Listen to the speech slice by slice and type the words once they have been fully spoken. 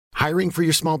Hiring for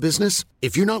your small business?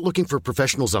 If you're not looking for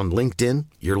professionals on LinkedIn,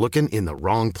 you're looking in the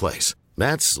wrong place.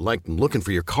 That's like looking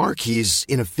for your car keys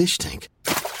in a fish tank.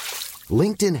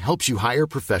 LinkedIn helps you hire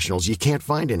professionals you can't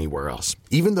find anywhere else,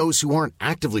 even those who aren't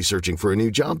actively searching for a new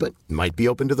job but might be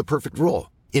open to the perfect role.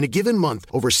 In a given month,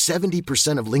 over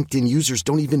 70% of LinkedIn users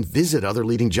don't even visit other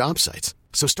leading job sites.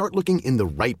 So start looking in the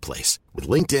right place. With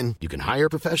LinkedIn, you can hire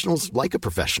professionals like a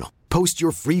professional. Post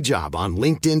your free job on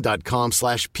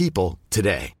linkedin.com/people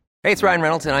today. Hey, it's Ryan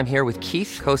Reynolds, and I'm here with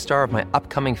Keith, co-star of my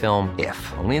upcoming film, If,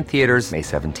 only in theaters May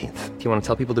 17th. Do you want to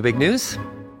tell people the big news?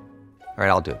 All right,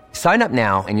 I'll do it. Sign up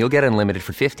now and you'll get unlimited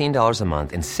for $15 a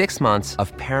month and 6 months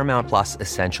of Paramount Plus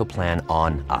Essential Plan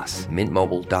on us.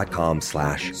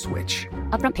 MintMobile.com/switch.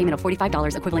 Upfront payment of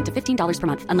 $45 equivalent to $15 per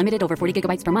month. Unlimited over 40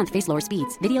 gigabytes per month. Face lower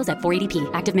speeds. Videos at 480p.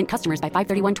 Active Mint customers by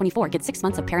 531.24 get 6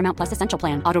 months of Paramount Plus Essential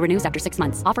Plan. Auto renews after 6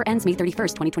 months. Offer ends May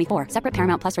 31st, 2024. Separate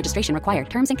Paramount Plus registration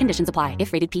required. Terms and conditions apply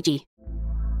if rated PG.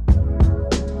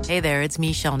 Hey there, it's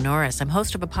Michelle Norris. I'm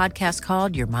host of a podcast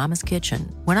called Your Mama's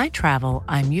Kitchen. When I travel,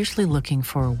 I'm usually looking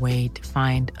for a way to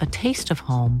find a taste of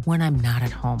home when I'm not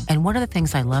at home. And one of the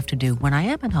things I love to do when I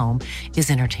am at home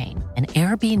is entertain. And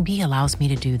Airbnb allows me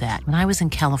to do that. When I was in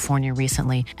California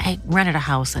recently, I rented a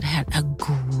house that had a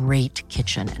great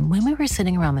kitchen. And when we were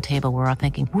sitting around the table, we were all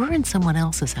thinking, we're in someone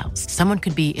else's house. Someone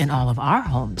could be in all of our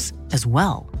homes as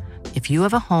well. If you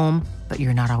have a home, but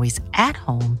you're not always at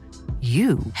home,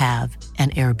 you have an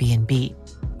Airbnb.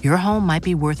 Your home might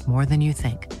be worth more than you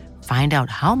think. Find out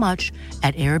how much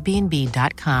at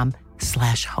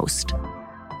airbnb.com/host.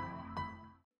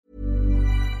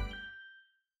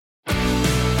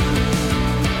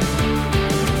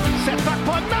 Set back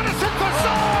by Madison for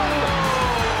Son!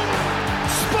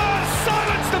 Spurs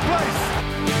silence the place!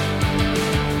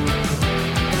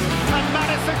 And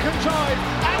Madison can drive,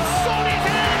 and Son is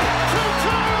in!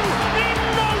 2-2 in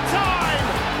no time!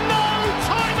 No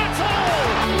time at all!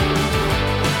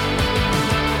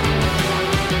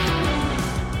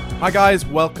 Hi guys,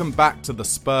 welcome back to the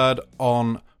Spurred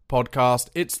On podcast.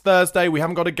 It's Thursday, we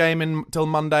haven't got a game until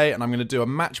Monday, and I'm going to do a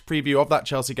match preview of that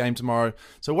Chelsea game tomorrow.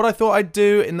 So what I thought I'd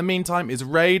do in the meantime is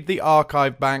raid the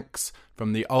archive banks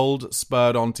from the old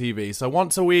Spurred On TV. So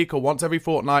once a week or once every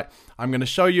fortnight, I'm going to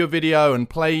show you a video and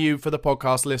play you, for the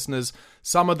podcast listeners,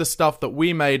 some of the stuff that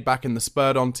we made back in the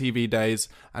Spurred On TV days.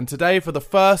 And today, for the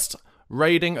first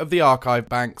raiding of the archive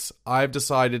banks, I've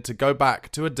decided to go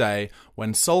back to a day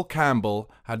when Sol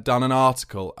Campbell had done an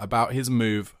article about his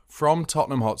move from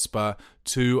Tottenham Hotspur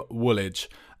to Woolwich.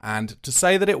 And to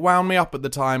say that it wound me up at the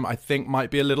time, I think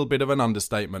might be a little bit of an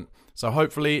understatement. So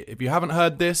hopefully, if you haven't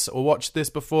heard this or watched this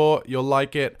before, you'll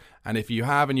like it. And if you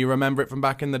have and you remember it from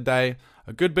back in the day,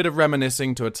 a good bit of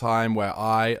reminiscing to a time where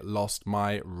I lost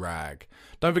my rag.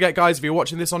 Don't forget, guys, if you're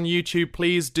watching this on YouTube,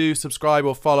 please do subscribe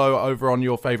or follow over on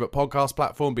your favourite podcast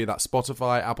platform, be that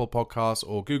Spotify, Apple Podcasts,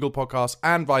 or Google Podcasts,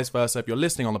 and vice versa. If you're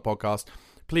listening on the podcast,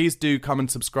 please do come and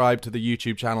subscribe to the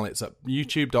YouTube channel. It's at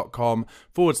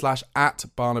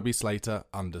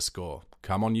youtube.com/@BarnabySlater_.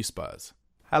 Come on, you Spurs.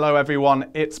 Hello everyone,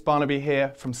 it's Barnaby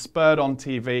here from Spurred On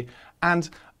TV, and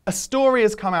a story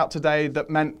has come out today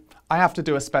that meant I have to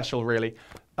do a special, really.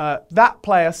 That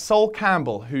player, Sol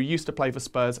Campbell, who used to play for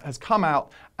Spurs, has come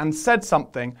out and said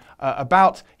something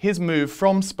about his move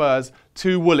from Spurs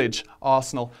to Woolwich,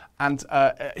 Arsenal. And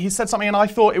he said something, and I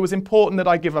thought it was important that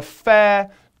I give a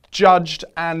fair, judged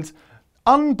and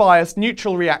unbiased,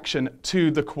 neutral reaction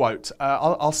to the quote.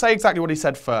 I'll say exactly what he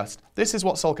said first. This is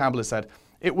what Sol Campbell has said.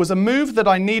 "It was a move that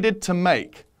I needed to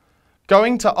make.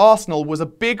 Going to Arsenal was a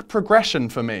big progression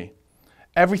for me.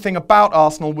 Everything about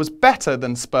Arsenal was better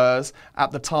than Spurs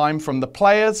at the time, from the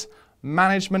players,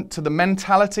 management to the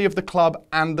mentality of the club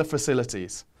and the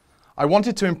facilities. I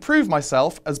wanted to improve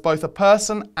myself as both a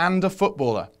person and a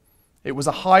footballer. It was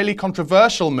a highly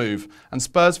controversial move, and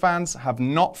Spurs fans have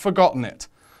not forgotten it.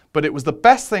 But it was the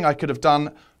best thing I could have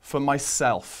done for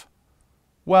myself."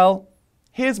 Well,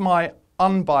 here's my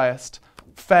unbiased,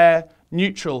 fair,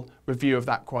 neutral review of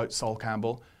that quote, Sol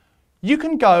Campbell. You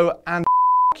can go and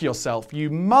yourself, you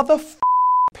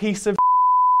piece of.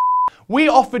 We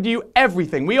offered you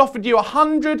everything. We offered you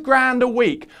 100 grand a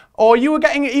week, or you were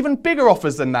getting even bigger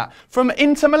offers than that from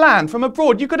Inter Milan, from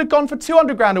abroad. You could have gone for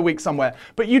 200 grand a week somewhere,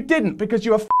 but you didn't because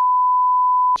you were.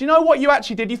 Do you know what you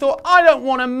actually did? You thought, I don't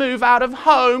want to move out of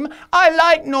home. I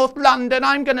like North London.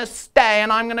 I'm going to stay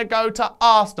and I'm going to go to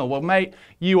Arsenal. Well, mate,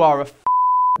 you are a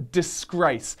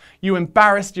disgrace. You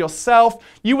embarrassed yourself.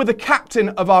 You were the captain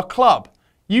of our club.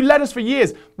 You led us for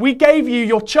years. We gave you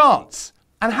your chance.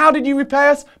 And how did you repay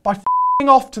us? By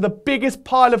off to the biggest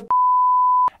pile of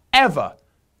ever.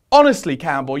 Honestly,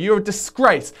 Campbell, you're a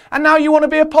disgrace. And now you want to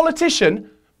be a politician?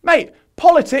 Mate,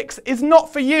 Politics is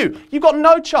not for you. You've got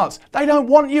no chance. They don't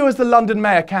want you as the London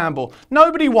Mayor, Campbell.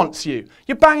 Nobody wants you.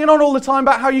 You're banging on all the time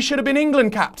about how you should have been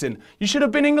England captain. You should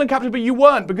have been England captain, but you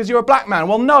weren't because you're a black man.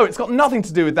 Well, no, it's got nothing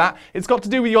to do with that. It's got to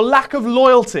do with your lack of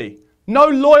loyalty. No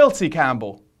loyalty,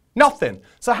 Campbell. Nothing.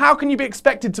 So how can you be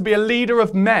expected to be a leader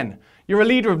of men? You're a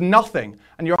leader of nothing,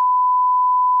 and you're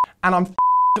and I'm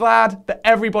glad that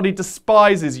everybody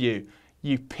despises you.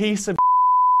 You piece of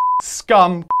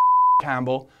scum,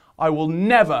 Campbell. I will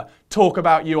never talk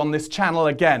about you on this channel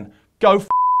again. Go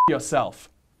yourself.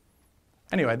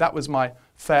 Anyway, that was my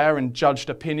fair and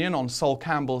judged opinion on Sol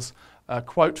Campbell's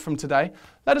quote from today.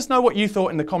 Let us know what you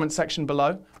thought in the comment section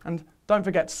below, and don't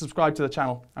forget to subscribe to the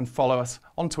channel and follow us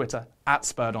on Twitter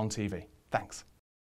 @SpurredOnTV. Thanks.